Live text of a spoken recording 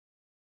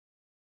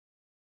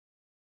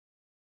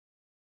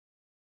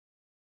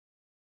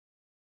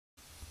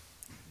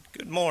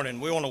Good morning.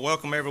 We want to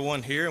welcome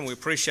everyone here, and we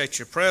appreciate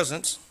your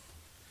presence.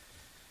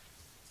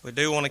 We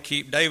do want to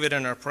keep David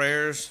in our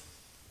prayers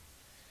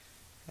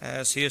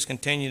as he is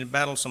continuing to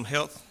battle some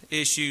health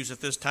issues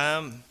at this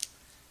time,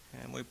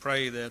 and we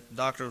pray that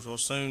doctors will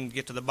soon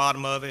get to the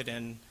bottom of it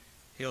and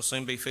he'll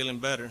soon be feeling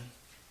better.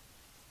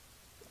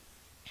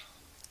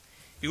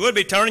 You would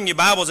be turning your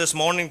Bibles this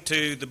morning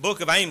to the book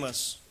of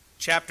Amos,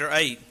 chapter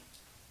 8.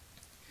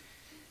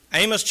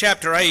 Amos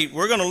chapter 8,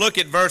 we're going to look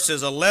at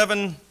verses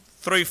 11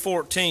 through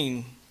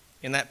 14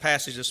 in that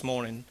passage this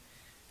morning.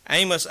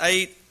 Amos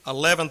 8,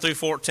 11 through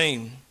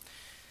 14.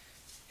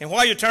 And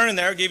while you're turning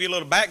there, I'll give you a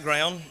little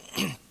background.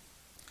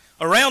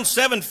 Around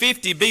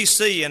 750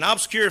 BC, an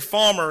obscure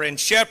farmer and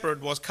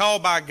shepherd was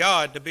called by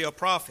God to be a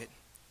prophet.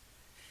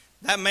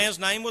 That man's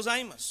name was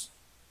Amos.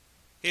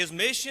 His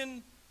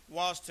mission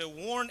was to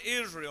warn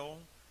Israel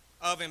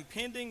of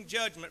impending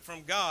judgment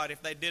from God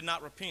if they did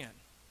not repent.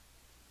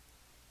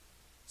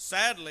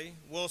 Sadly,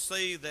 we'll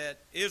see that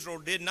Israel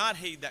did not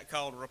heed that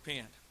call to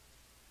repent.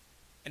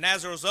 And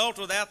as a result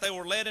of that, they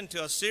were led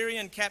into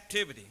Assyrian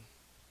captivity.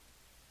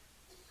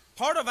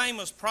 Part of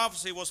Amos'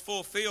 prophecy was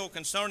fulfilled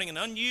concerning an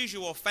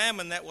unusual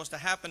famine that was to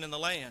happen in the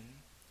land.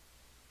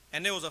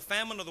 And it was a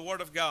famine of the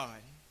Word of God.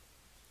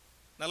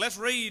 Now let's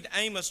read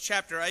Amos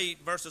chapter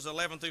 8, verses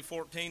 11 through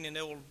 14, and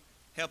it will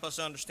help us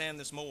understand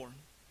this more.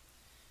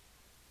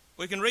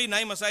 We can read in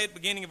Amos 8,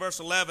 beginning of verse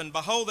 11,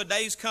 "Behold, the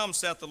days come,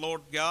 saith the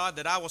Lord God,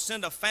 that I will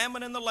send a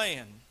famine in the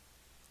land,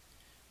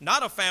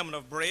 not a famine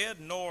of bread,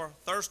 nor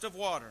thirst of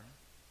water,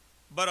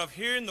 but of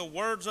hearing the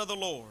words of the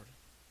Lord.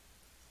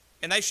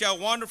 And they shall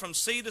wander from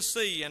sea to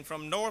sea, and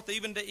from north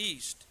even to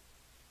east.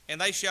 And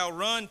they shall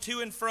run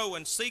to and fro,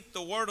 and seek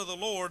the word of the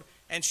Lord,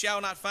 and shall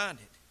not find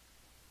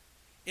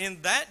it.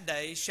 In that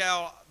day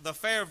shall the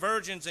fair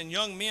virgins and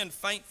young men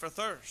faint for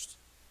thirst.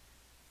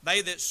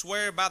 They that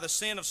swear by the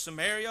sin of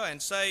Samaria,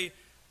 and say,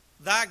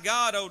 Thy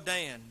God, O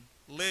Dan,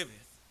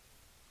 liveth,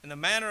 and the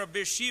manner of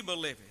Beersheba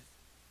liveth,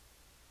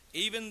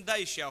 even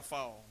they shall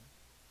fall,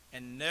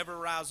 and never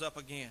rise up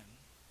again."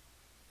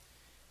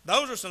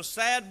 Those are some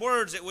sad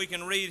words that we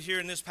can read here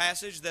in this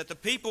passage, that the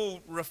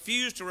people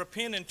refused to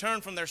repent and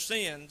turn from their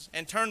sins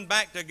and turn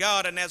back to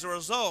God, and as a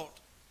result,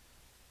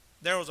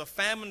 there was a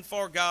famine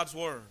for God's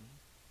word.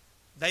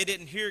 They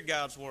didn't hear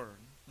God's word.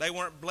 They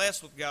weren't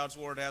blessed with God's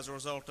word as a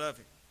result of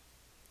it.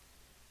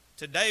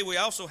 Today we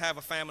also have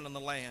a famine in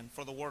the land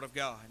for the Word of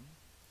God.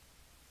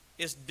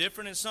 It's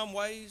different in some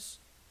ways,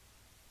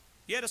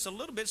 yet it's a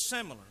little bit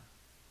similar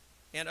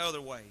in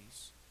other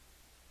ways.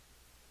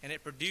 And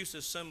it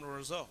produces similar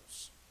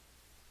results.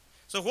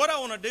 So what I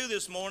want to do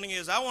this morning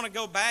is I want to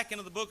go back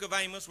into the book of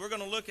Amos. We're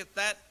going to look at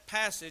that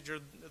passage, or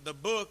the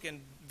book,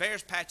 and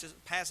various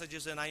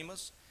passages in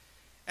Amos.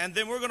 And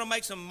then we're going to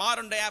make some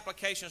modern day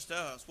applications to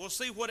us. We'll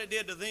see what it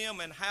did to them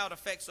and how it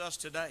affects us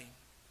today.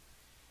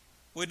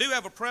 We do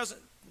have a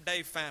present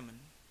day famine.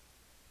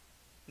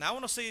 Now I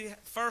want to see,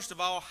 first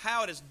of all,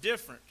 how it is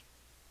different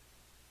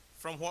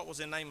from what was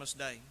in Amos'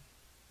 day.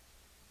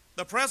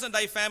 The present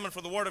day famine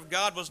for the Word of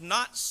God was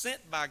not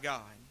sent by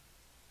God.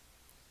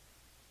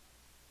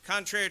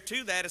 Contrary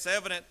to that, it's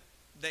evident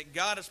that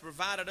God has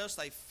provided us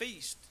a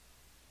feast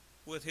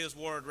with His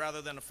Word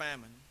rather than a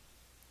famine.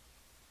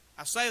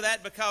 I say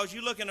that because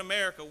you look in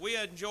America, we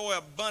enjoy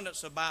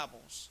abundance of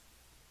Bibles.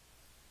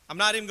 I'm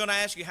not even going to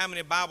ask you how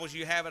many Bibles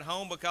you have at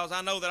home, because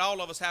I know that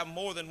all of us have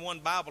more than one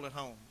Bible at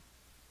home.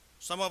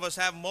 Some of us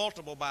have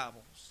multiple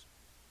Bibles.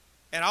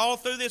 And all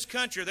through this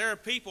country, there are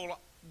people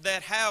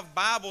that have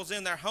Bibles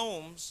in their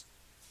homes,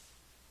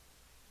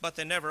 but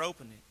they never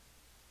open it.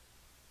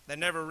 They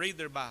never read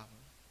their Bible.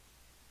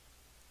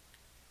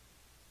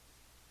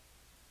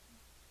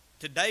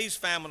 Today's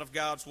famine of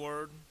God's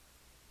Word,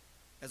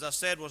 as I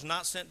said, was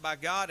not sent by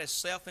God, it's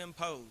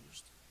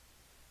self-imposed.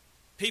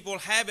 People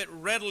have it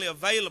readily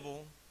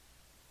available.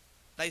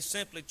 They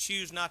simply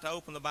choose not to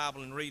open the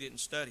Bible and read it and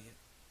study it.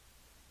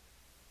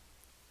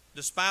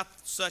 Despite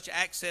such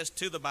access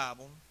to the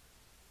Bible,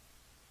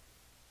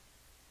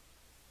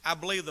 I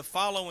believe the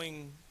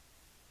following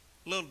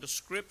little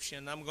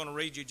description I'm going to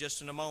read you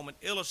just in a moment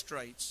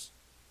illustrates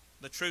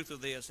the truth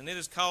of this, and it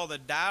is called the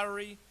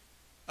Diary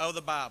of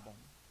the Bible.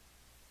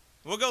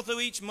 We'll go through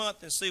each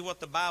month and see what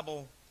the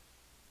Bible,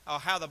 or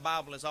how the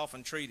Bible is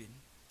often treated.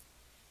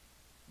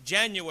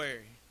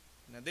 January.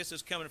 Now this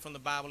is coming from the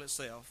Bible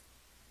itself.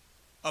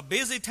 "A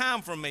busy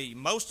time for me.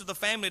 Most of the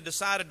family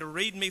decided to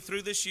read me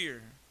through this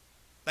year.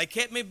 They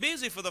kept me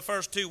busy for the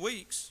first 2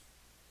 weeks.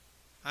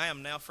 I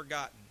am now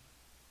forgotten."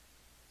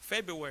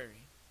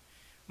 February.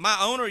 "My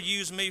owner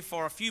used me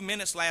for a few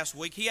minutes last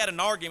week. He had an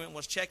argument and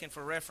was checking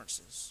for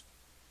references."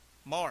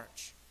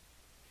 March.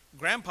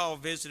 "Grandpa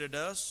visited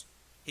us.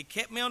 He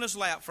kept me on his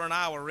lap for an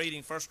hour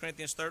reading 1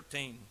 Corinthians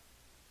 13.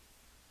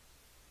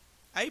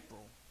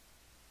 April.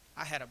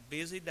 "I had a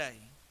busy day.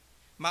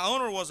 My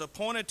owner was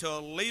appointed to a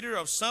leader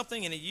of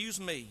something, and he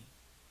used me.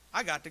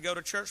 I got to go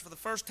to church for the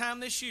first time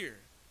this year.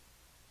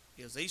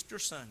 It was Easter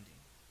Sunday."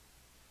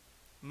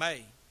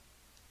 May.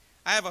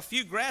 "I have a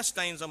few grass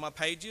stains on my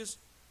pages.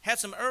 Had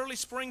some early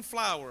spring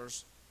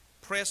flowers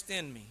pressed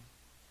in me."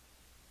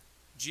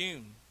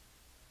 June,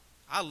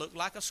 I look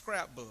like a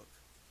scrapbook.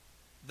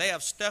 They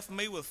have stuffed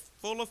me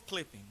full of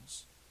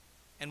clippings,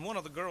 and one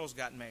of the girls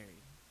got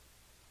married.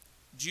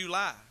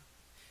 July,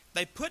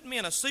 they put me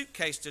in a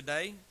suitcase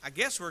today. I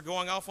guess we're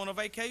going off on a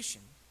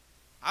vacation.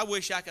 I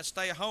wish I could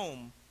stay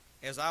home,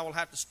 as I will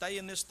have to stay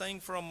in this thing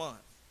for a month.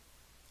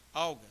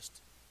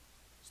 August,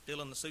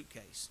 still in the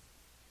suitcase.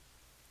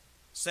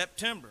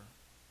 September,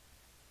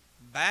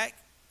 back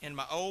in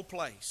my old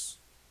place.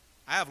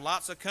 I have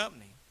lots of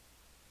company.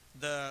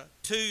 The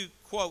 2,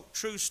 quote,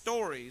 true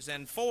stories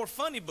and 4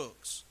 funny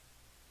books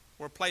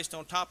were placed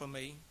on top of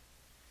me.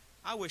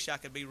 I wish I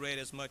could be read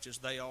as much as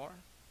they are.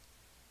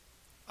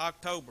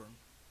 October,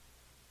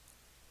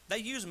 they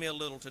used me a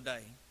little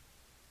today.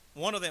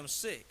 One of them's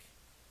sick.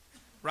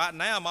 Right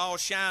now I'm all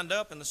shined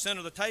up in the center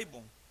of the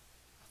table.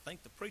 I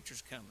think the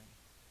preacher's coming.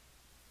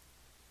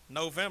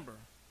 November,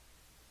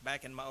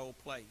 back in my old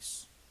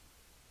place.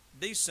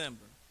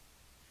 December,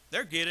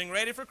 they're getting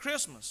ready for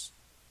Christmas.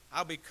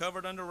 I'll be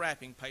covered under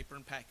wrapping paper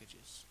and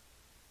packages.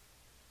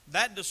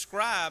 That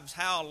describes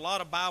how a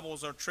lot of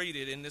Bibles are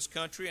treated in this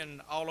country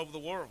and all over the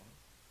world.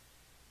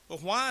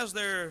 But why is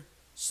there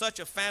such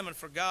a famine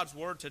for God's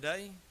Word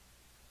today?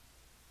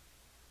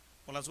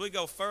 Well, as we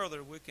go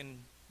further, we're going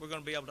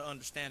to be able to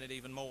understand it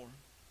even more.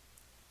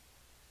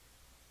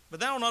 But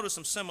then I'll notice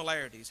some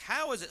similarities.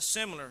 How is it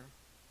similar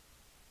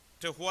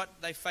to what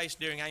they faced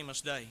during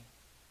Amos' day?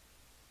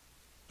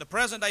 The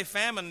present-day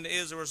famine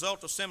is a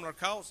result of similar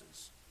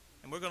causes.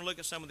 And we're going to look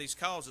at some of these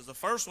causes. The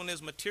first one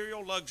is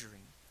material luxury.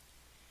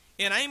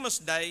 In Amos'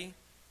 day,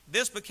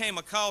 this became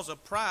a cause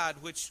of pride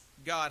which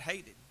God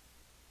hated.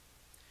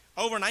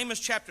 Over in Amos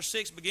chapter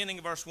 6, beginning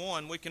of verse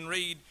 1, we can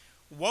read,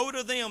 "Woe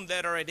to them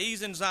that are at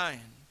ease in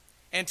Zion,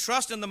 and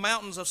trust in the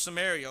mountains of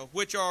Samaria,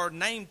 which are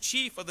named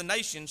chief of the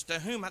nations,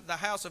 to whom the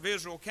house of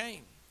Israel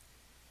came.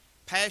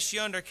 Pass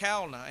yonder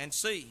Calneh and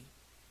see,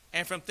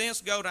 and from thence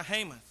go to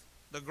Hamath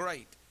the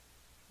great.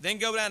 Then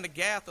go down to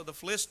Gath of the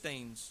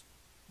Philistines.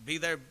 Be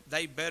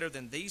they better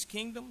than these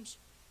kingdoms?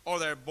 Or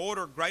their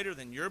border greater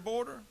than your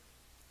border?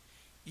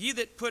 Ye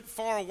that put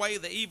far away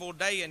the evil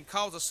day, and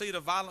cause the seat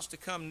of violence to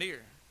come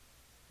near,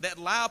 that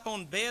lie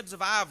upon beds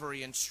of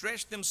ivory, and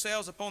stretch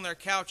themselves upon their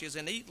couches,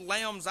 and eat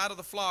lambs out of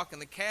the flock,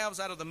 and the calves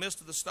out of the midst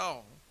of the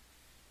stall,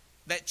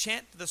 that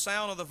chant to the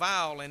sound of the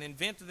viol, and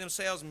invent to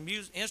themselves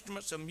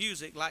instruments of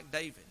music like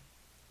David,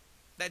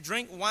 that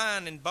drink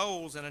wine in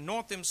bowls, and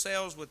anoint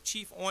themselves with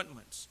chief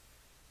ointments,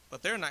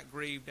 but they're not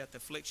grieved at the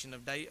affliction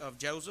of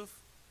Joseph.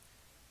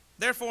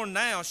 Therefore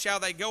now shall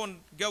they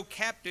go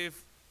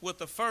captive with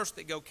the first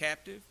that go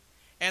captive,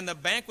 and the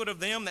banquet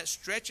of them that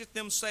stretcheth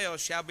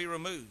themselves shall be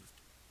removed.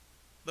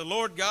 The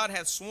Lord God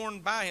hath sworn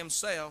by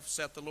himself,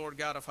 saith the Lord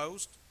God of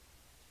hosts,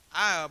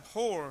 I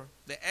abhor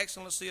the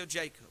excellency of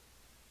Jacob,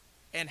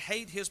 and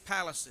hate his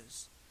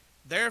palaces.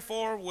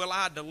 Therefore will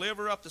I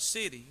deliver up the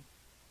city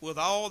with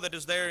all that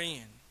is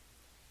therein."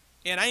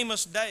 In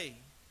Amos' day,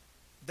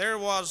 there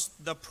was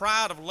the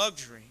pride of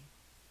luxury,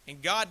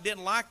 and God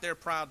didn't like their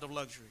pride of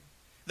luxury.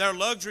 Their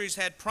luxuries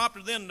had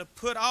prompted them to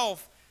put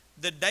off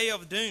the day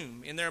of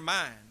doom in their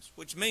minds,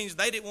 which means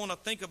they didn't want to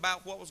think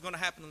about what was going to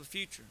happen in the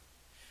future.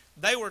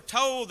 They were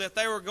told that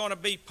they were going to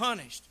be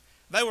punished.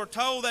 They were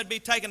told they'd be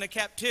taken to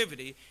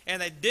captivity,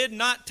 and they did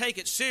not take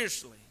it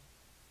seriously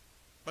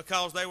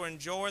because they were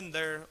enjoying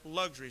their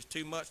luxuries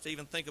too much to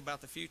even think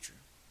about the future.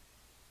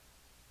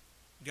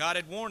 God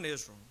had warned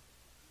Israel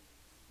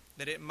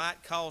that it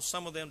might cause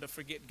some of them to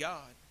forget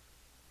God.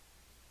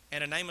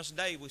 And in Amos'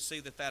 day, we see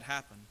that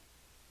happened.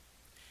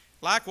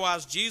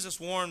 Likewise, Jesus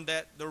warned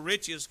that the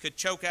riches could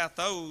choke out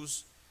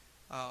those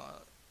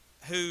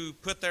who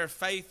put their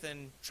faith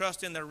and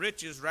trust in their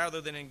riches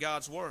rather than in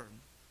God's Word.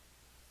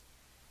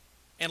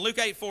 In Luke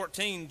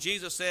 8:14,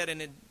 Jesus said,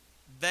 "And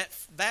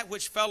that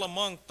which fell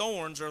among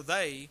thorns are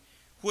they,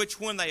 which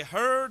when they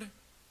heard,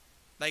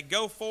 they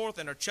go forth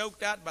and are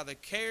choked out by the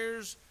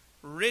cares,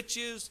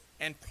 riches,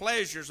 and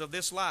pleasures of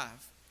this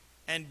life,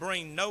 and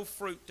bring no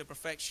fruit to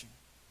perfection."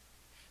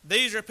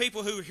 These are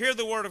people who hear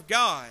the Word of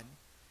God.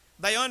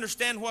 They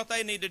understand what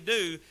they need to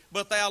do,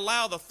 but they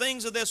allow the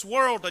things of this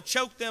world to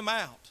choke them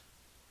out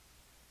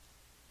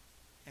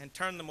and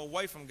turn them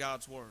away from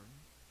God's Word.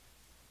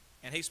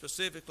 And he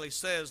specifically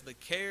says the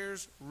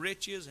cares,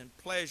 riches, and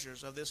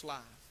pleasures of this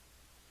life.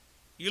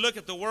 You look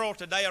at the world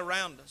today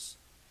around us.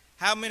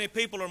 How many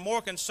people are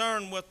more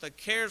concerned with the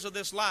cares of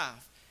this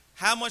life,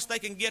 how much they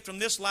can get from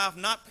this life,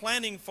 not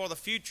planning for the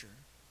future?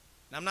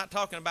 And I'm not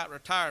talking about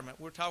retirement.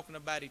 We're talking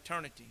about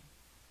eternity.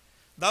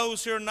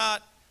 Those who are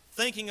not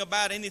thinking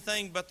about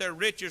anything but their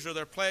riches or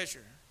their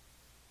pleasure.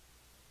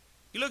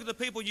 You look at the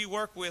people you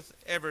work with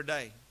every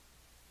day,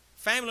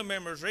 family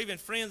members or even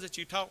friends that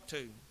you talk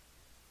to.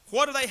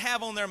 What do they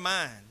have on their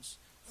minds?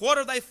 What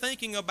are they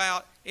thinking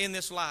about in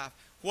this life?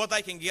 What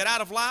they can get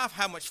out of life,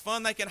 how much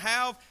fun they can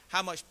have,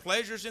 how much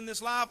pleasure's in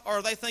this life, or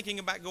are they thinking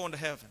about going to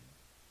heaven?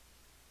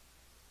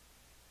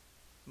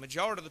 The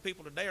majority of the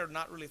people today are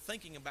not really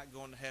thinking about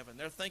going to heaven.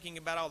 They're thinking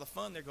about all the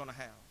fun they're going to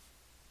have.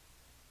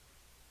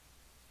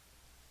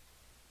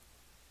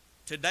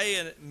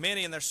 Today,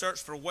 many in their search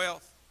for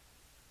wealth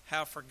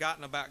have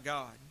forgotten about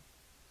God.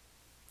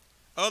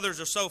 Others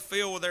are so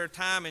filled with their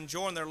time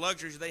enjoying their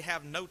luxuries they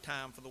have no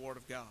time for the Word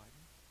of God.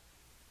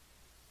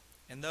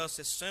 And thus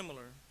it's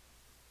similar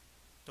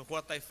to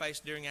what they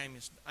faced during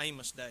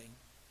Amos Day.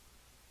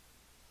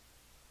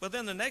 But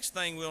then the next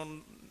thing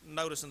we'll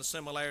notice in the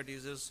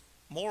similarities is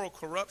moral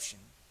corruption.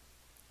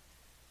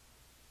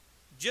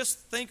 Just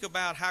think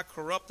about how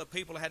corrupt the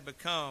people had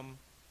become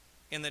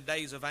in the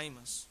days of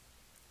Amos.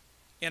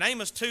 In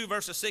Amos 2,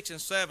 verses 6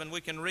 and 7, we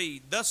can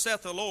read, "Thus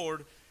saith the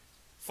Lord,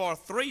 for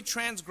 3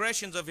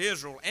 transgressions of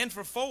Israel, and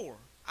for 4,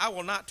 I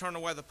will not turn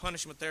away the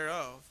punishment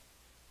thereof,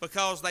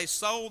 because they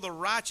sold the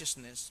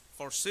righteousness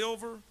for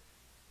silver,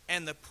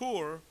 and the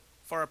poor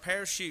for a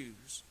pair of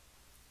shoes,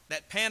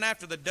 that pant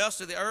after the dust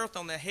of the earth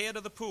on the head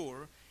of the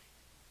poor,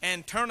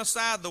 and turn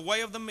aside the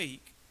way of the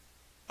meek.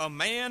 A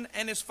man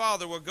and his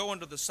father will go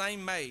unto the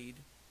same maid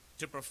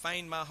to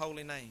profane my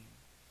holy name."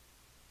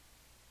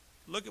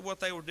 Look at what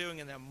they were doing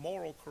in their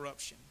moral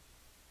corruption.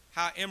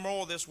 How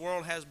immoral this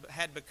world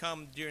had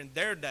become during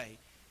their day.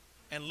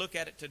 And look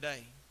at it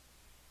today.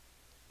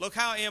 Look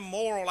how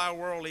immoral our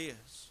world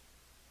is.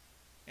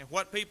 And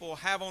what people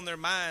have on their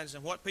minds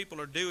and what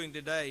people are doing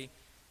today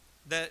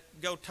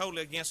that go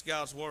totally against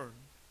God's Word.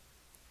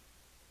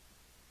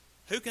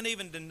 Who can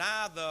even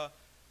deny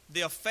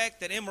the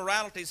effect that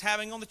immorality is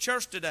having on the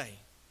church today?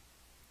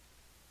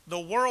 The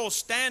world's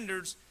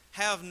standards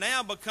have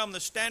now become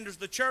the standards of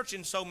the church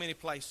in so many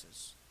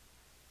places.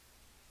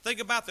 Think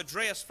about the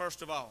dress,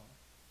 first of all.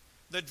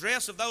 The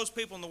dress of those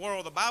people in the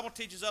world. The Bible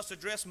teaches us to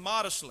dress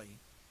modestly,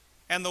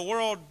 and the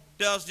world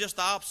does just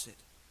the opposite.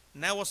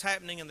 Now what's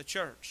happening in the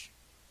church?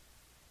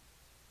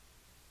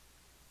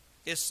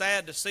 It's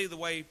sad to see the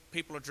way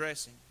people are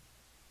dressing.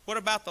 What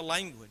about the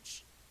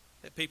language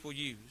that people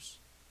use?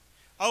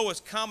 Oh, it's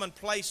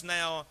commonplace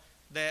now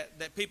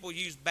that people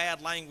use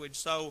bad language,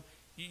 so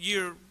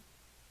you're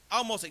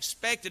almost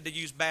expected to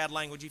use bad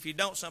language. If you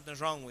don't, something's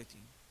wrong with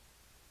you.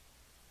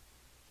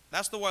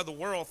 That's the way the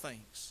world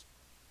thinks.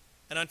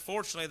 And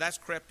unfortunately, that's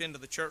crept into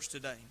the church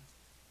today.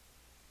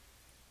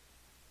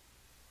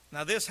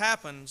 Now, this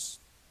happens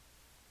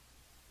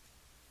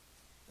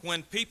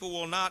when people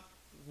will not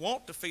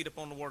want to feed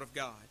upon the Word of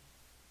God.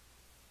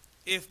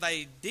 If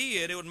they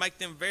did, it would make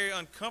them very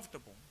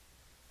uncomfortable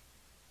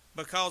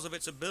because of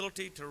its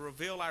ability to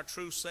reveal our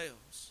true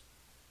selves.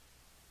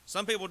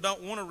 Some people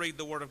don't want to read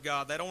the Word of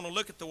God. They don't want to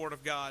look at the Word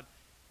of God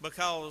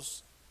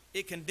because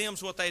it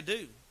condemns what they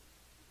do.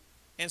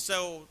 And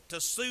so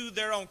to soothe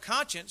their own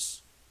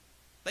conscience,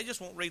 they just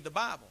won't read the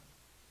Bible.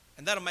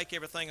 And that'll make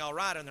everything all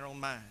right in their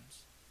own minds.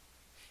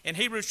 In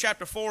Hebrews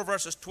chapter 4,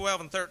 verses 12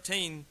 and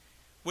 13,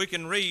 we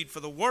can read, "For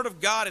the Word of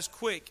God is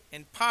quick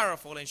and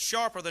powerful and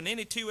sharper than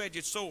any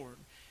two-edged sword,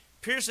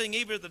 piercing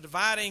even the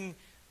dividing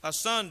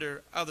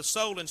asunder of the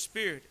soul and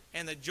spirit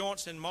and the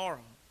joints and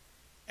marrow,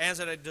 as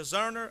a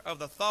discerner of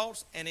the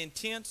thoughts and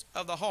intents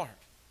of the heart."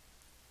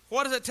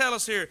 What does it tell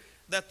us here?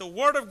 That the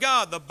Word of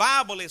God, the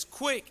Bible, is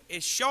quick,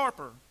 is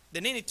sharper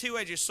than any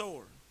two-edged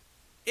sword.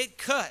 It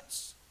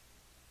cuts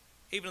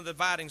even the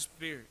dividing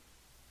spirit.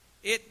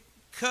 It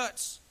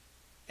cuts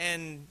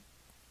and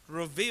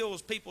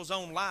reveals people's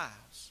own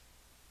lives.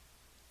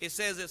 It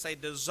says it's a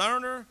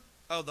discerner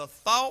of the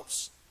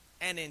thoughts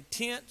and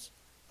intents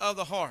of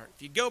the heart.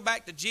 If you go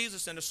back to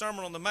Jesus in the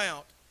Sermon on the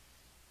Mount,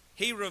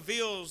 he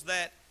reveals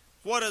that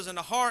what is in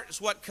the heart is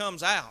what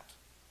comes out.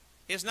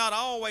 It's not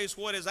always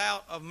what is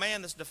out of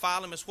man that's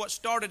defiling. It's what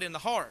started in the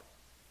heart.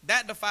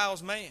 That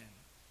defiles man.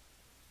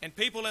 And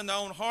people in their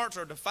own hearts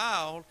are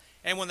defiled,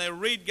 and when they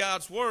read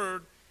God's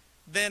Word,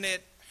 then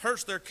it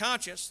hurts their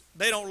conscience.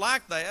 They don't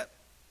like that.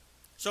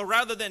 So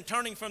rather than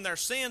turning from their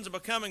sins and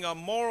becoming a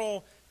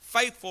moral,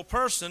 faithful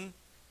person,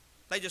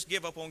 they just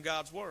give up on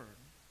God's Word.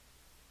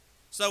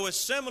 So it's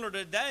similar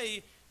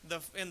today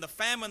in the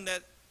famine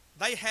that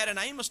they had in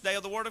Amos Day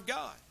of the Word of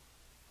God.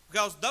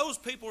 Because those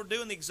people were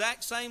doing the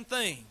exact same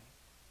thing.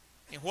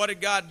 And what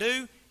did God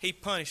do? He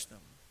punished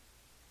them.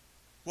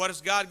 What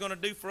is God going to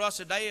do for us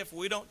today if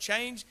we don't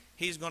change?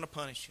 He's going to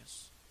punish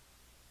us.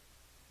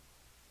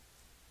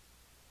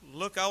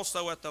 Look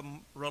also at the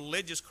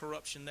religious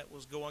corruption that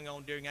was going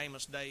on during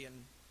Amos Day,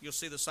 and you'll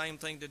see the same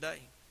thing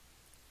today.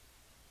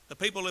 The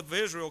people of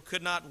Israel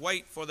could not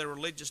wait for their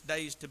religious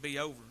days to be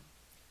over.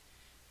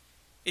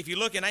 If you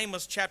look in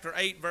Amos chapter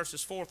 8,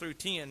 verses 4 through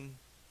 10,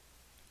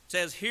 it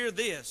says, "Hear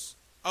this,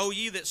 O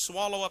ye that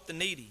swallow up the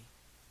needy,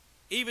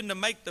 even to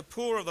make the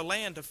poor of the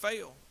land to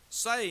fail,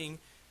 saying,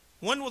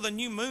 when will the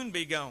new moon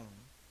be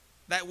gone,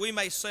 that we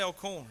may sell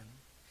corn,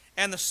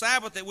 and the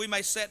Sabbath that we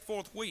may set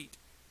forth wheat,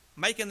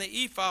 making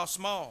the ephah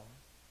small,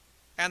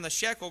 and the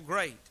shekel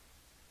great,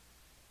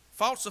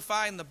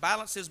 falsifying the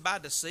balances by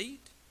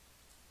deceit,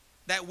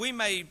 that we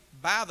may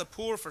buy the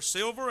poor for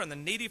silver, and the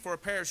needy for a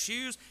pair of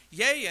shoes,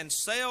 yea, and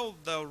sell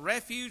the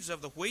refuse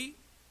of the wheat?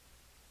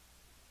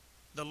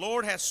 The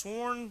Lord hath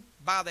sworn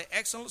by the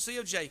excellency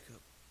of Jacob,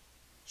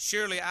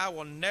 surely I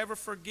will never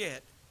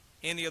forget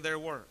any of their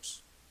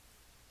works.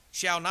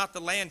 Shall not the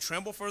land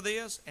tremble for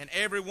this, and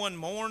every one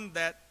mourn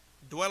that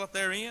dwelleth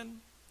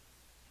therein?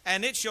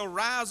 and it shall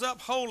rise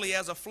up wholly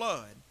as a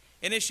flood,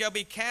 and it shall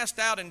be cast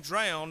out and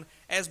drowned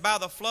as by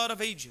the flood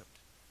of Egypt.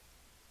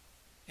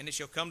 And it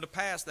shall come to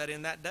pass that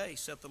in that day,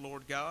 saith the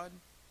Lord God,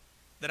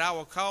 that I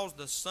will cause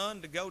the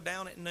sun to go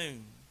down at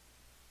noon,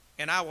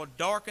 and I will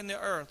darken the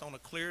earth on a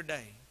clear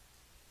day.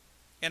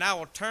 And I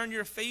will turn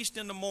your feast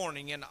into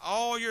mourning, and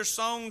all your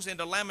songs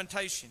into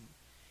lamentation.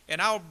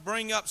 And I will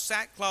bring up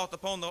sackcloth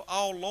upon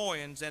all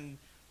loins, and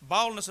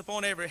baldness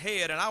upon every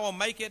head. And I will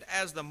make it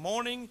as the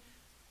morning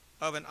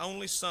of an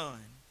only son,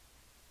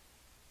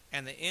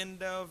 and the end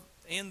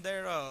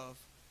thereof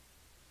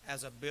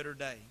as a bitter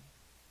day.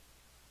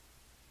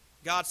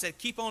 God said,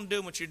 keep on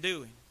doing what you're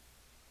doing,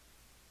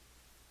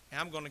 and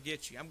I'm going to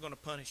get you. I'm going to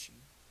punish you.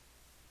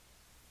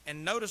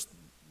 And notice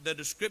the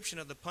description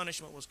of the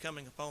punishment was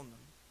coming upon them.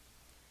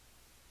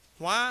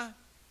 Why?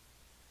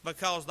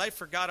 Because they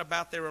forgot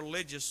about their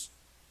religious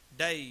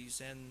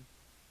days and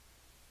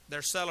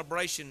their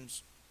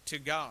celebrations to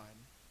God.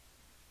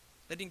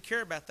 They didn't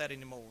care about that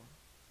anymore.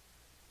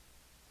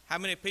 How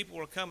many people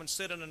will come and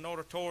sit in an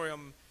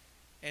auditorium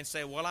and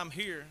say, well, I'm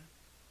here,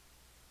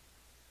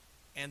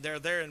 and they're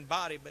there in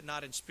body but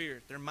not in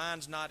spirit. Their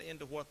mind's not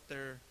into what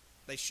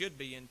they should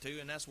be into,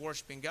 and that's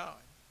worshiping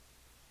God.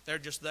 They're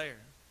just there.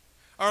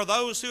 Or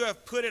those who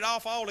have put it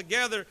off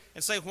altogether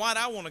and say, why do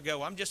I want to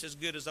go? I'm just as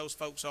good as those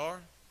folks are.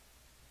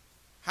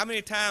 How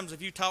many times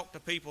have you talked to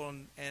people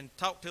and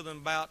talked to them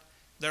about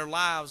their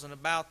lives and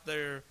about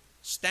their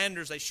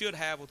standards they should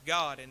have with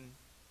God and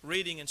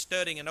reading and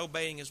studying and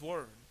obeying His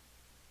Word?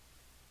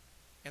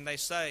 And they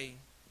say,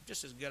 I'm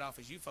just as good off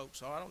as you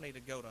folks are. I don't need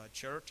to go to a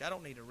church. I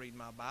don't need to read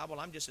my Bible.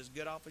 I'm just as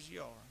good off as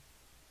you are.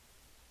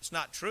 It's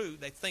not true.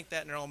 They think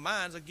that in their own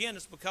minds. Again,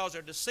 it's because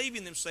they're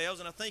deceiving themselves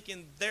and are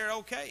thinking they're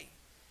okay.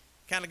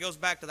 Kind of goes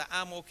back to the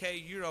I'm okay,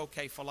 you're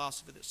okay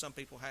philosophy that some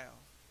people have.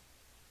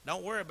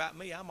 Don't worry about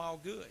me, I'm all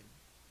good.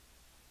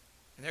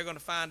 And they're going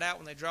to find out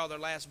when they draw their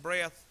last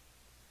breath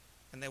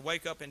and they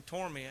wake up in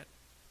torment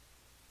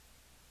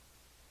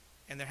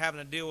and they're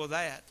having to deal with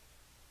that.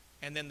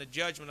 And then the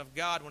judgment of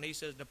God when He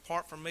says,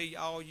 depart from me,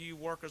 all you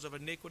workers of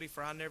iniquity,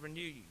 for I never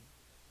knew you.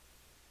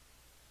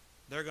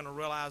 They're going to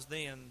realize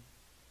then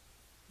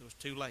it was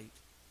too late.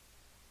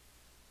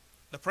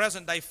 The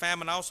present day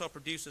famine also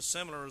produces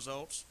similar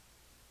results.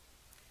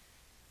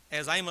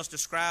 As Amos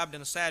described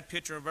in a sad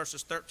picture in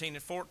verses 13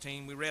 and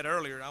 14 we read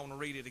earlier, I want to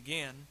read it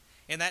again.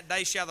 In that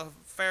day shall the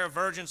fair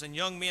virgins and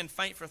young men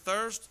faint for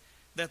thirst,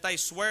 that they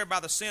swear by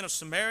the sin of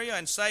Samaria,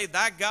 and say,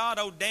 thy God,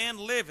 O Dan,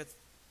 liveth,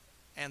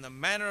 and the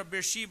manner of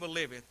Beersheba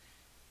liveth.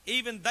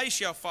 Even they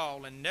shall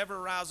fall and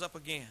never rise up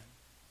again.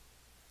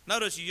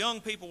 Notice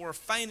young people were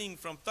fainting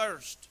from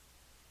thirst,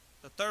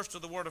 the thirst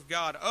of the Word of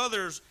God.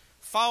 Others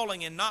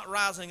falling and not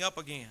rising up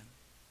again.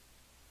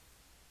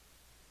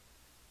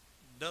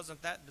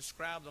 Doesn't that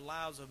describe the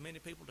lives of many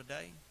people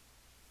today?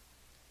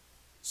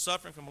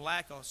 Suffering from a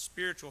lack of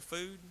spiritual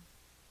food.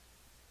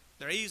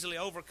 They're easily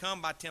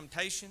overcome by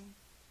temptation.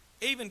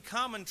 Even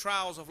common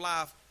trials of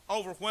life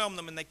overwhelm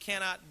them and they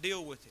cannot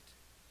deal with it.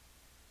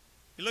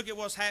 You look at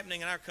what's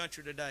happening in our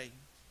country today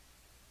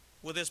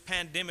with this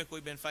pandemic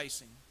we've been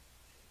facing.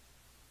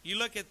 You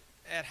look at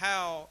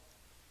how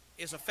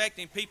it's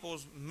affecting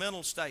people's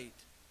mental state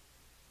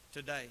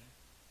today.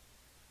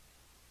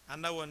 I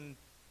know in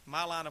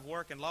my line of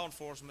work in law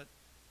enforcement,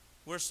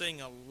 we're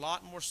seeing a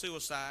lot more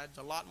suicides,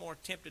 a lot more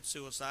attempted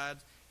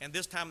suicides, and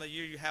this time of the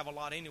year you have a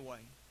lot anyway.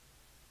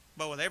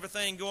 But with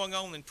everything going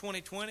on in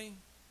 2020,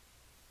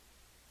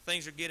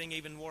 things are getting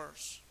even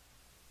worse.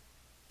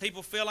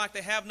 People feel like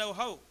they have no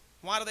hope.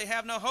 Why do they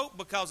have no hope?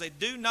 Because they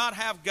do not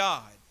have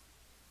God.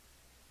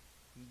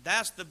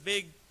 That's the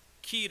big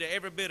key to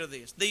every bit of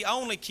this, the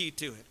only key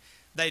to it.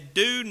 They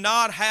do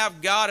not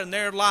have God in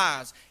their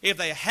lives. If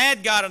they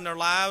had God in their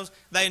lives,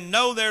 they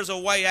know there's a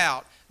way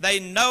out. They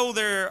know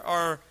there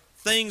are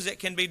things that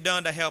can be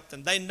done to help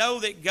them. They know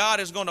that God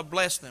is going to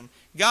bless them.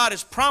 God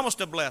has promised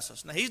to bless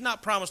us. Now, He's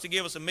not promised to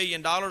give us $1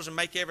 million and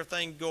make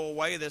everything go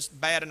away that's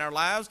bad in our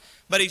lives,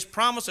 but He's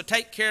promised to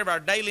take care of our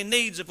daily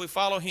needs if we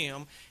follow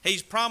Him.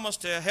 He's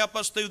promised to help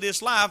us through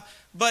this life,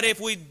 but if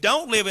we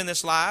don't live in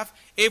this life,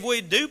 if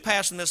we do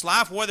pass in this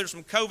life, whether it's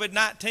from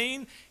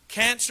COVID-19,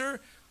 cancer,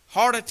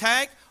 heart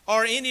attack,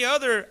 or any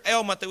other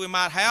ailment that we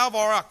might have,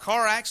 or a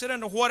car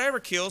accident, or whatever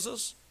kills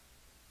us,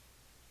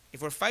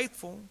 if we're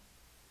faithful,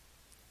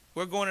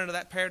 we're going into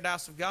that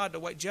paradise of God to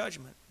await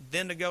judgment,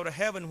 then to go to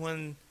heaven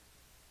when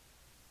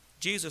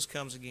Jesus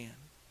comes again.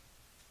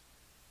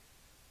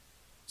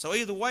 So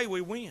either way,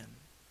 we win.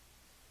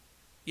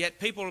 Yet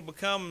people have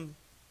become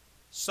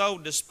so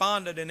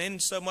despondent and in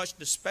so much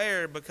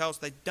despair because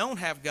they don't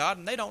have God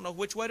and they don't know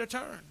which way to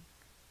turn.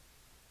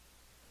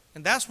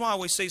 And that's why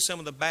we see some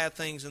of the bad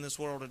things in this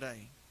world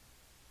today.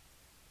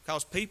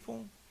 Because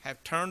people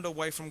have turned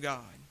away from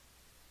God.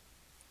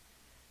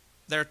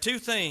 There are two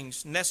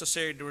things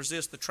necessary to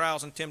resist the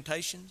trials and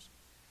temptations.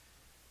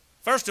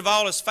 First of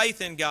all is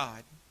faith in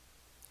God.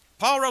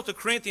 Paul wrote to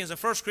Corinthians in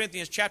 1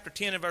 Corinthians chapter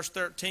 10 and verse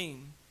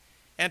 13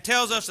 and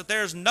tells us that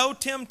there is no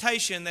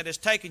temptation that has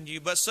taken you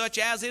but such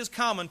as is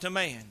common to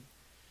man.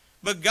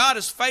 But God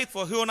is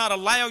faithful, who will not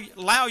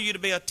allow you to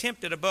be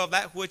tempted above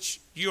that which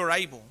you are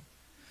able,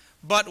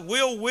 but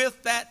will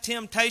with that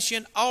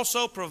temptation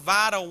also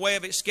provide a way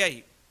of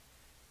escape.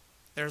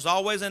 There's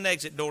always an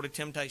exit door to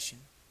temptation.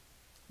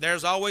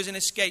 There's always an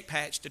escape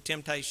hatch to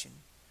temptation.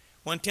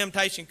 When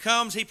temptation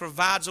comes, He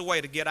provides a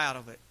way to get out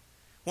of it.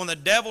 When the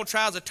devil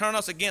tries to turn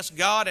us against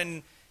God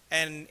and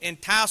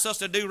entice us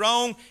to do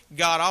wrong,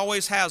 God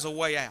always has a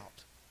way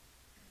out.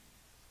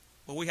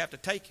 But we have to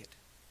take it.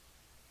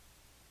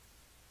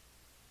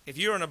 If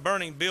you're in a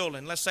burning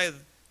building, let's say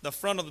the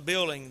front of the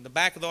building, the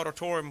back of the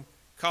auditorium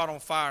caught on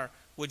fire,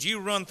 would you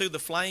run through the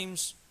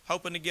flames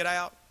hoping to get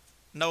out,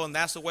 knowing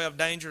that's the way of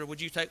danger, or would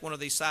you take one of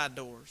these side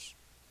doors?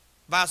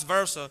 Vice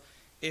versa,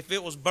 if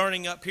it was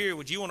burning up here,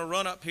 would you want to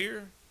run up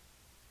here,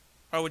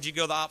 or would you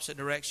go the opposite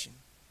direction?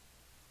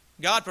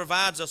 God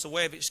provides us a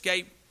way of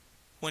escape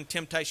when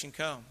temptation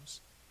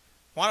comes.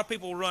 Why do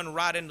people run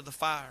right into the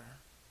fire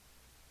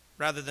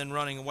rather than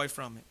running away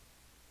from it?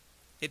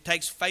 It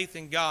takes faith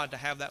in God to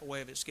have that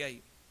way of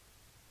escape.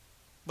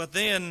 But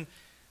then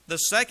the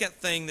second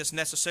thing that's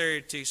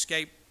necessary to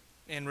escape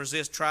and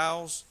resist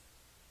trials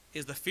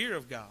is the fear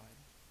of God.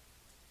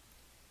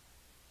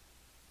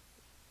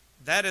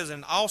 That is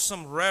an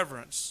awesome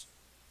reverence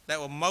that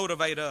will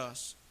motivate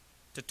us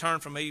to turn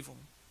from evil.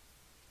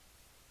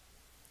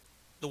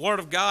 The Word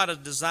of God is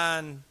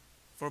designed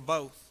for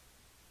both.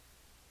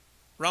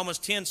 Romans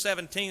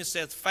 10:17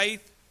 says,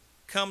 faith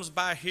comes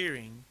by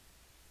hearing,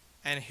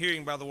 and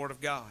hearing by the Word of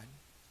God.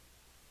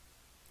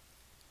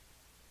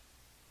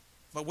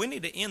 But we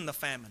need to end the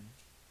famine.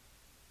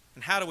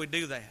 And how do we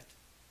do that?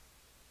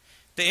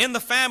 To end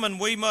the famine,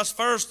 we must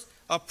first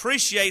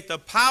appreciate the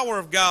power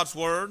of God's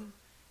Word,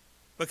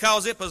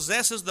 because it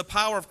possesses the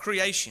power of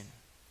creation.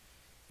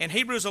 In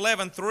Hebrews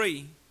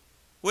 11:3,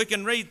 we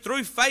can read,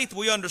 through faith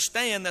we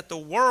understand that the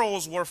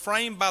worlds were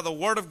framed by the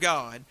Word of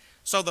God,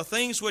 so the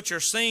things which are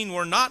seen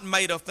were not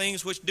made of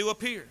things which do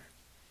appear.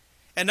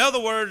 In other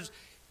words,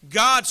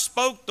 God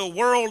spoke the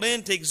world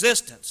into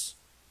existence.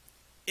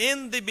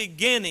 In the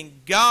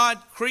beginning, God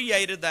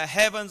created the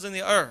heavens and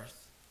the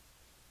earth.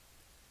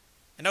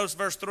 And notice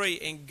verse 3,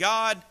 and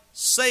God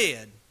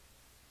said,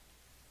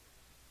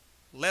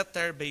 let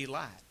there be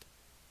light.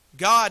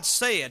 God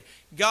said,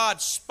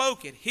 God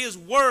spoke it. His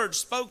Word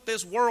spoke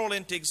this world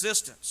into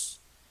existence.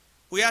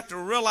 We have to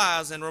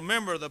realize and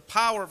remember the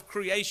power of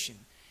creation.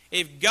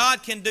 If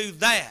God can do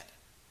that,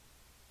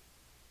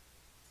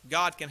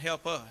 God can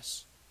help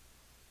us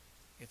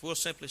if we'll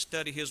simply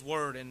study His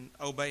Word and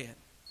obey it.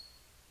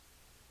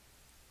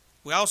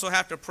 We also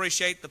have to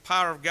appreciate the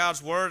power of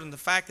God's Word and the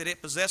fact that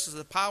it possesses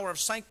the power of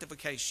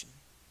sanctification.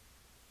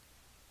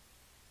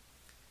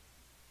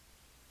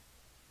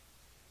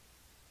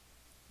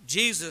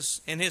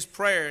 Jesus, in His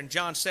prayer in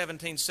John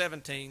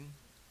 17:17,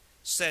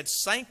 said,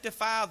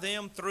 sanctify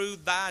them through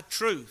Thy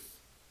truth.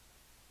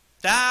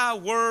 Thy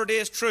Word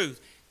is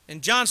truth.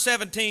 In John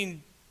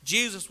 17,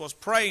 Jesus was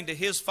praying to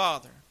His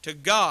Father, to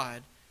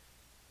God,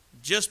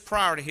 just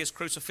prior to His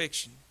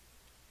crucifixion.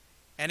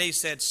 And He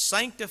said,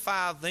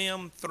 sanctify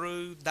them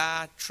through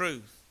Thy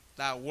truth.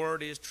 Thy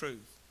Word is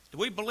truth. Do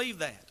we believe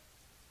that?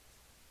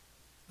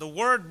 The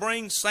Word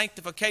brings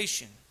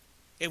sanctification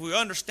if we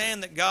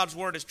understand that God's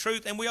Word is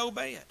truth and we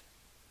obey it.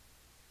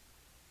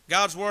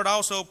 God's Word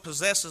also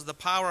possesses the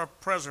power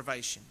of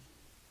preservation.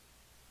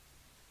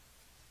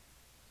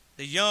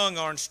 The young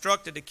are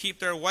instructed to keep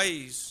their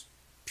ways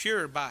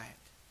pure by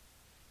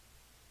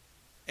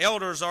it.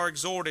 Elders are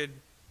exhorted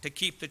to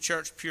keep the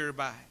church pure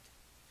by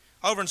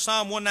it. Over in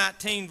Psalm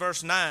 119,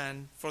 verse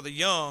 9, for the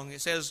young,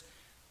 it says,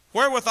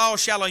 wherewithal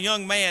shall a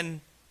young man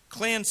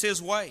cleanse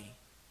his way?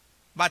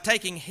 By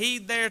taking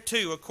heed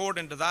thereto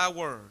according to Thy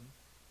Word.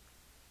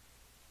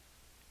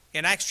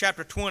 In Acts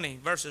chapter 20,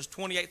 verses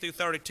 28 through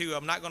 32,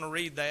 I'm not going to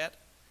read that.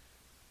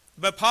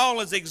 But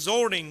Paul is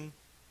exhorting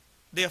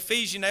the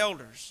Ephesian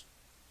elders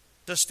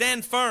to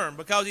stand firm,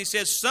 because he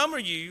says some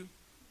of you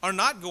are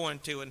not going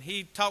to, and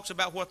he talks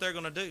about what they're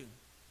going to do.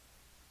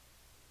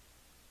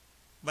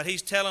 But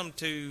he's telling them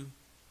to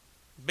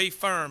be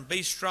firm,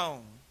 be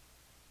strong,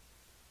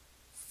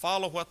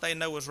 follow what they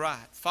know is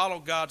right, follow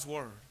God's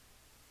Word.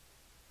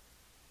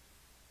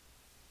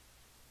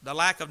 The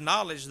lack of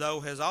knowledge,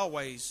 though, has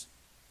always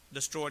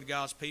destroyed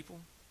God's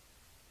people.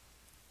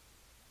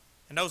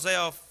 In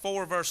Hosea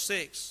 4 verse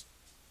 6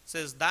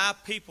 says, Thy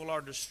people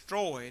are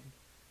destroyed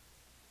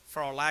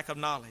for a lack of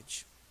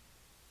knowledge.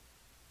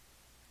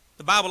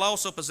 The Bible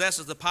also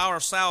possesses the power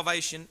of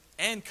salvation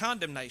and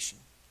condemnation.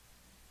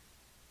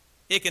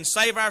 It can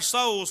save our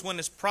souls when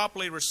it's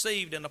properly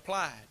received and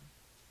applied.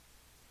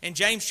 In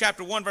James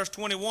chapter 1 verse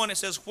 21 it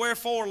says,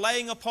 wherefore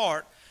laying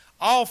apart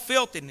all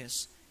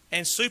filthiness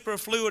and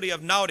superfluity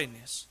of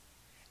naughtiness,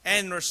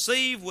 and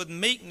receive with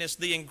meekness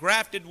the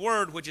engrafted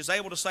Word which is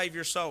able to save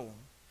your soul.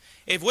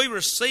 If we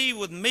receive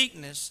with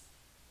meekness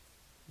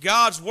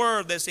God's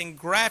Word that's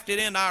engrafted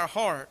in our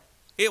heart,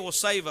 it will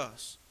save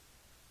us.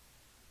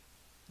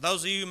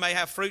 Those of you who may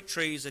have fruit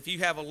trees, if you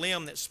have a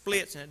limb that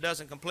splits and it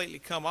doesn't completely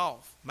come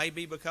off,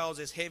 maybe because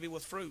it's heavy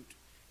with fruit,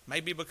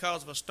 maybe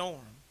because of a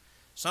storm.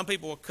 Some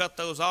people will cut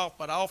those off,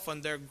 but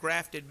often they're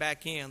grafted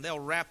back in. They'll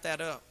wrap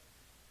that up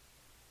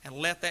and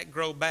let that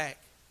grow back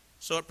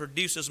so it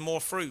produces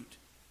more fruit.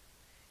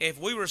 If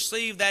we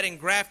receive that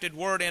engrafted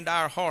word into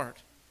our heart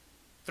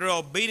through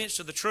obedience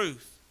to the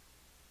truth,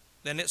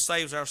 then it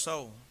saves our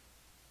soul.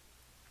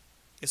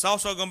 It's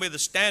also going to be the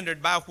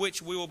standard by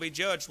which we will be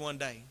judged one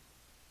day.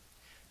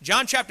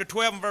 John chapter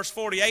 12 and verse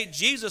 48,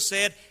 Jesus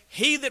said,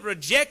 "He that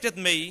rejecteth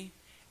me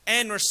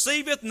and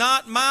receiveth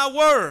not my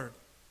word,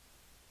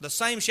 the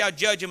same shall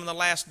judge him in the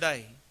last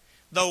day.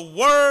 The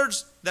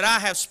words that I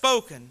have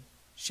spoken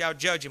shall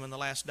judge him in the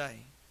last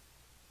day."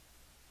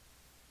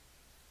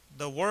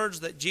 The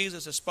words that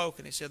Jesus has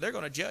spoken, he said, they're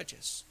going to judge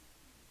us.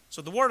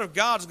 So the word of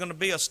God is going to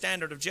be a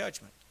standard of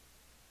judgment.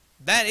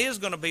 That is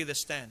going to be the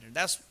standard.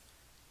 That's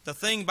the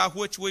thing by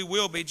which we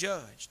will be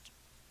judged.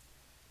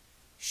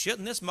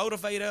 Shouldn't this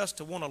motivate us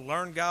to want to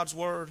learn God's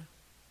word?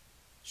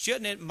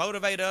 Shouldn't it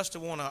motivate us to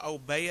want to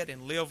obey it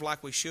and live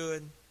like we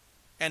should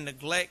and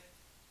neglect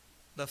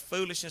the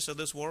foolishness of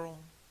this world?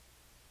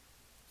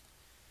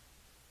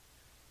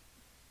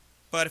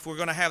 But if we're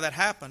going to have that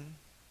happen,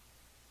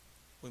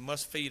 we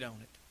must feed on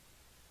it.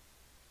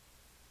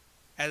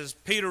 As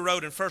Peter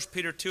wrote in 1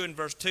 Peter 2 and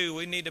verse 2,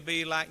 we need to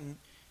be like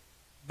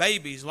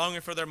babies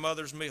longing for their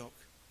mother's milk.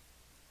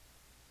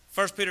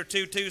 1 Peter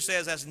 2:2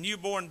 says, "As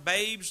newborn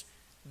babes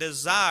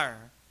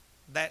desire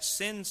that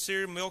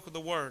sincere milk of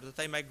the word, that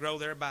they may grow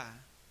thereby."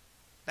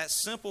 That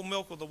simple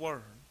milk of the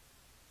word.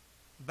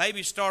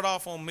 Babies start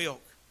off on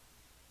milk.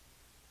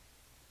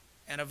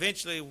 And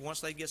eventually, once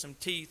they get some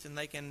teeth and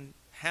they can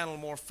handle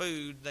more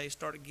food, they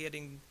start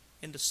getting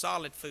into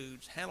solid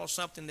foods, handle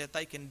something that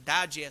they can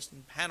digest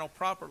and handle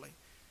properly.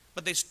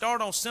 But they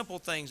start on simple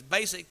things,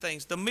 basic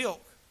things, the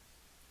milk,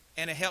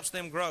 and it helps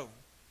them grow.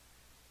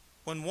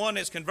 When one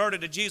is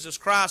converted to Jesus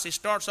Christ, he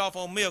starts off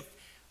on milk.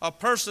 A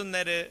person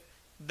that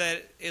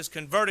is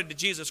converted to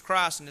Jesus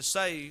Christ and is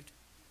saved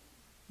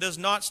does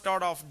not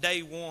start off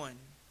day one.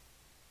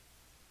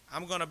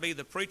 I'm going to be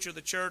the preacher of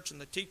the church and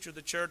the teacher of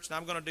the church, and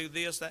I'm going to do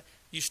this, that.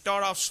 You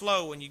start off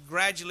slow and you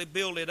gradually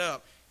build it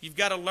up. You've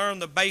got to learn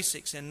the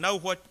basics and know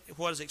what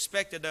is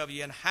expected of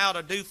you and how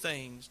to do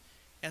things.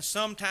 And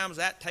sometimes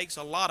that takes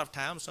a lot of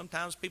time.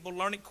 Sometimes people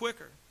learn it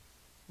quicker.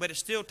 But it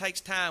still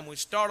takes time. We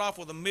start off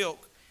with the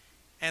milk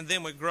and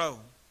then we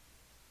grow.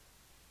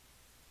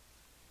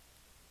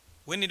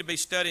 We need to be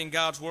studying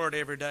God's word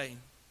every day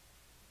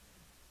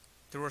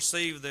to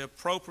receive the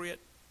appropriate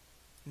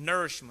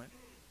nourishment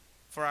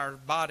for our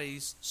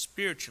bodies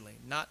spiritually,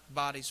 not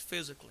bodies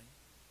physically.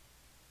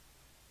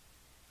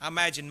 I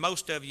imagine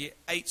most of you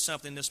ate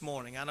something this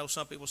morning. I know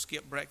some people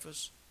skip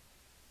breakfast,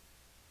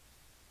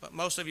 but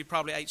most of you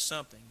probably ate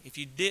something. If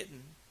you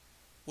didn't,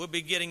 we'll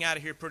be getting out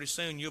of here pretty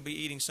soon. You'll be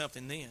eating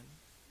something then.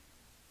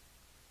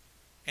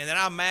 And then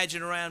I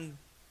imagine around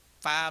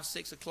 5,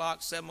 6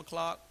 o'clock, 7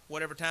 o'clock,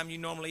 whatever time you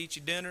normally eat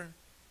your dinner,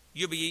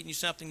 you'll be eating you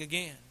something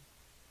again.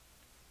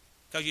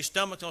 Because your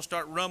stomach's going to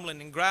start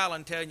rumbling and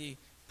growling, telling you,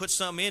 put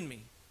something in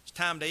me. It's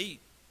time to eat.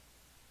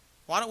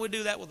 Why don't we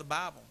do that with the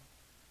Bible?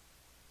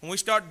 When we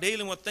start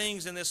dealing with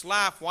things in this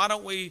life, why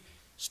don't we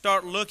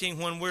start looking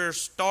when we're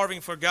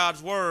starving for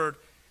God's word?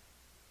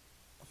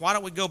 Why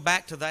don't we go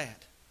back to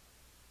that?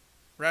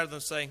 Rather than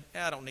saying,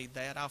 I don't need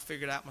that. I'll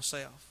figure it out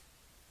myself.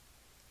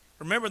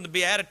 Remember in the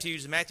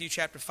Beatitudes in Matthew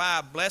chapter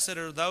 5, "Blessed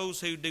are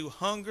those who do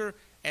hunger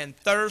and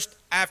thirst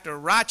after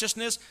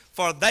righteousness,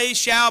 for they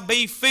shall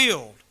be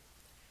filled."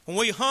 When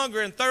we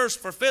hunger and thirst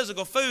for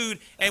physical food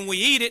and we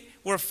eat it,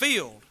 we're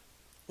filled.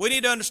 We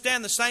need to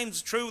understand the same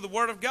is true of the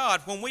Word of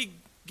God. When we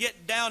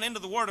get down into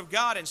the Word of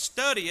God and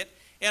study it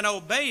and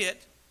obey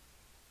it,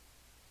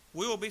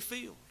 we will be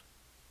filled.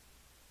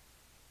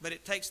 But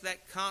it takes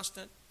that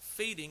constant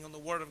feeding on the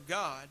Word of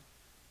God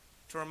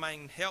to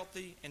remain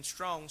healthy and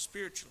strong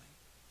spiritually.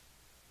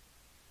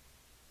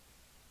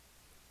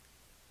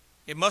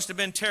 It must have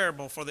been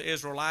terrible for the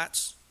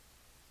Israelites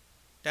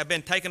to have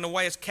been taken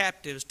away as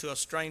captives to a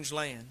strange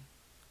land,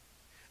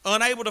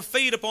 unable to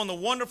feed upon the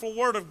wonderful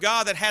Word of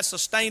God that had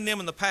sustained them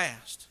in the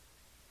past.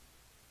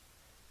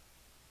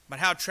 But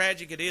how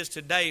tragic it is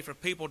today for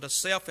people to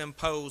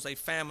self-impose a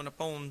famine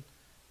upon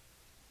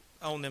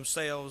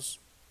themselves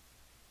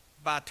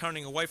by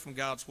turning away from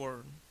God's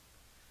Word.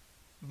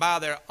 By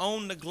their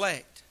own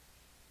neglect,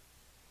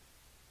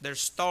 they're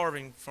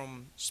starving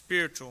from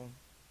spiritual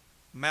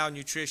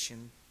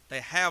malnutrition. They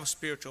have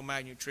spiritual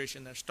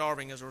malnutrition. They're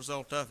starving as a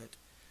result of it.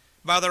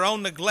 By their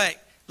own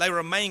neglect, they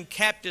remain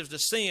captives to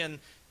sin,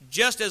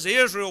 just as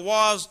Israel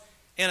was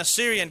in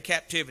Assyrian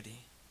captivity.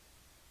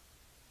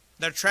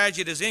 Their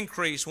tragedy is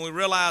increased when we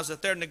realize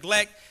that their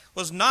neglect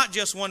was not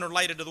just one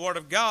related to the Word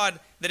of God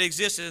that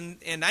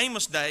existed in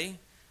Amos' day,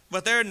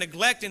 but they're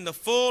neglecting the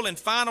full and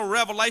final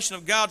revelation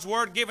of God's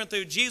Word given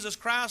through Jesus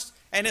Christ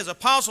and His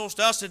apostles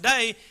to us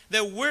today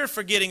that we're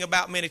forgetting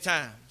about many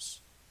times.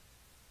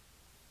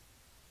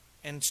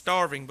 And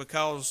starving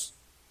because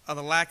of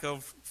the lack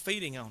of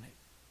feeding on it.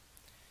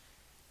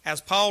 As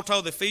Paul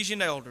told the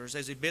Ephesian elders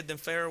as he bid them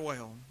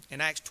farewell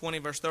in Acts 20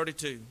 verse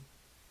 32,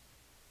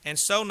 "And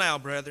so now,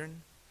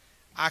 brethren,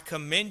 I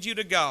commend you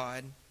to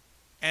God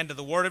and to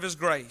the word of his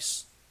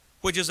grace,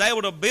 which is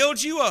able to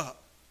build you up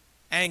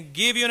and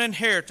give you an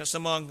inheritance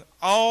among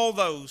all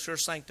those who are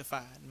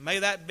sanctified. May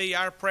that be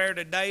our prayer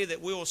today,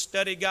 that we will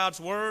study God's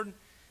word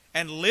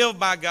and live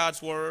by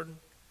God's word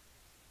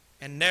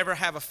and never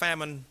have a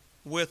famine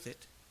with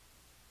it.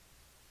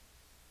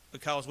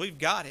 Because we've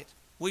got it.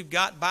 We've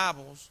got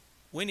Bibles.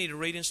 We need to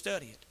read and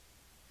study it.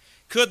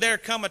 Could there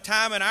come a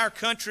time in our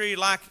country,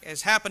 like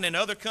has happened in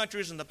other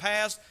countries in the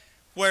past,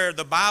 where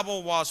the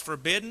Bible was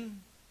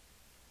forbidden?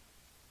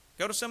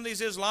 Go to some of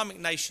these Islamic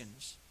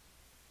nations.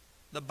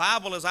 The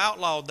Bible is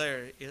outlawed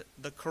there.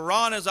 The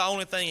Quran is the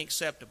only thing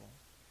acceptable.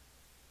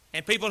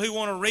 And people who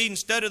want to read and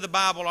study the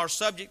Bible are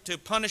subject to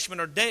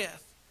punishment or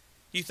death.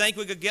 You think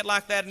we could get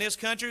like that in this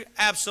country?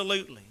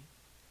 Absolutely.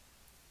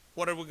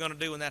 What are we going to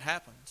do when that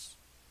happens?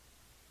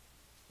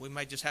 We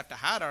may just have to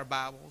hide our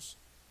Bibles,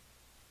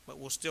 but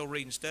we'll still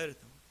read and study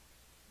them.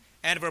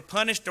 And if we're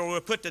punished or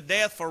we're put to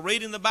death for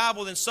reading the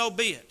Bible, then so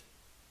be it.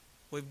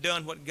 We've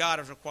done what God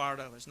has required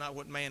of us, not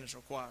what man has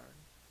required.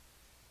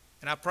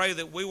 And I pray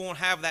that we won't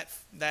have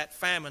that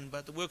famine,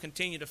 but that we'll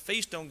continue to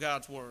feast on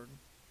God's word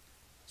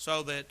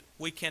so that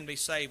we can be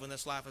saved when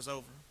this life is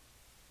over.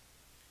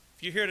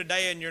 If you're here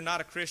today and you're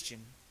not a Christian,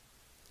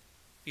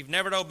 if you've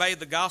never obeyed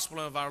the gospel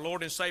of our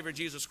Lord and Savior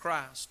Jesus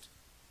Christ,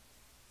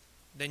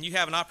 then you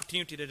have an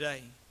opportunity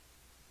today.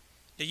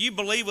 Do you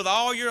believe with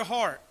all your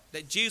heart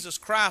that Jesus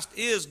Christ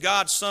is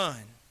God's Son?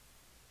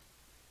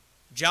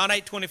 John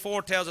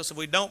 8:24 tells us if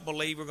we don't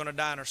believe, we're going to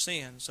die in our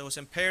sins. So it's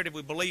imperative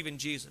we believe in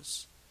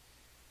Jesus.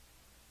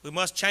 We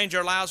must change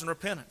our lives in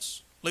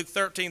repentance. Luke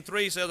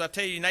 13:3 says, I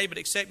tell you, nay, but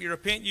except you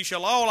repent, you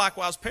shall all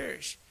likewise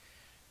perish.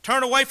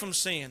 Turn away from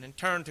sin and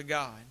turn to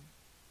God.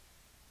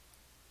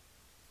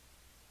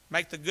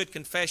 Make the good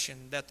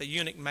confession that the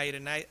eunuch made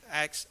in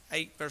Acts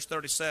 8, verse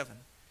 37,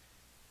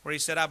 where he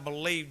said, I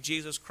believe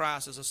Jesus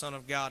Christ is the Son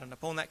of God. And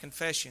upon that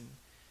confession,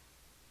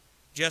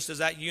 just as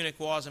that eunuch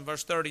was in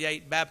verse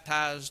 38,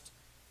 baptized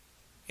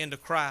into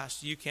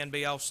Christ, you can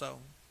be also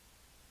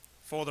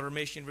for the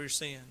remission of your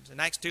sins. In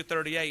Acts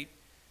 2:38,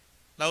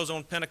 those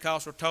on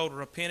Pentecost were told to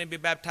repent and be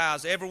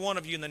baptized, every one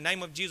of you, in the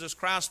name of Jesus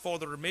Christ for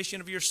the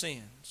remission of your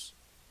sins.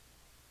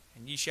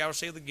 And ye shall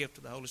receive the gift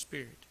of the Holy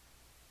Spirit.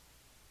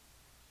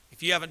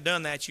 If you haven't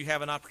done that, you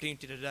have an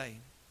opportunity today.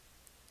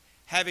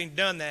 Having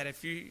done that,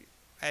 if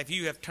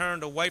you have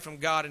turned away from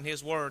God and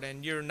His Word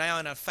and you're now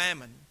in a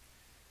famine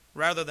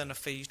rather than a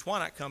feast, why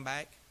not come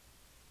back?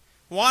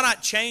 Why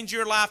not change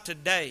your life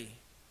today?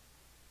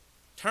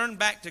 Turn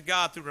back to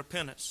God through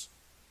repentance,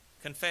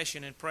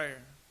 confession, and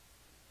prayer.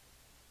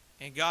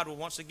 And God will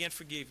once again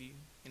forgive you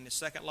in the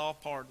second law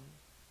of pardon.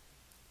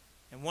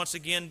 And once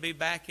again be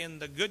back in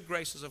the good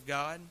graces of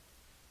God,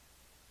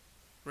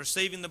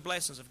 receiving the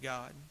blessings of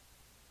God,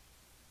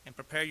 and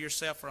prepare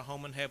yourself for a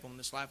home in heaven when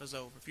this life is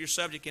over. If you're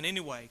subject in any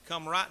way,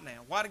 come right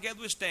now. Why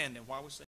together we stand and why we sing.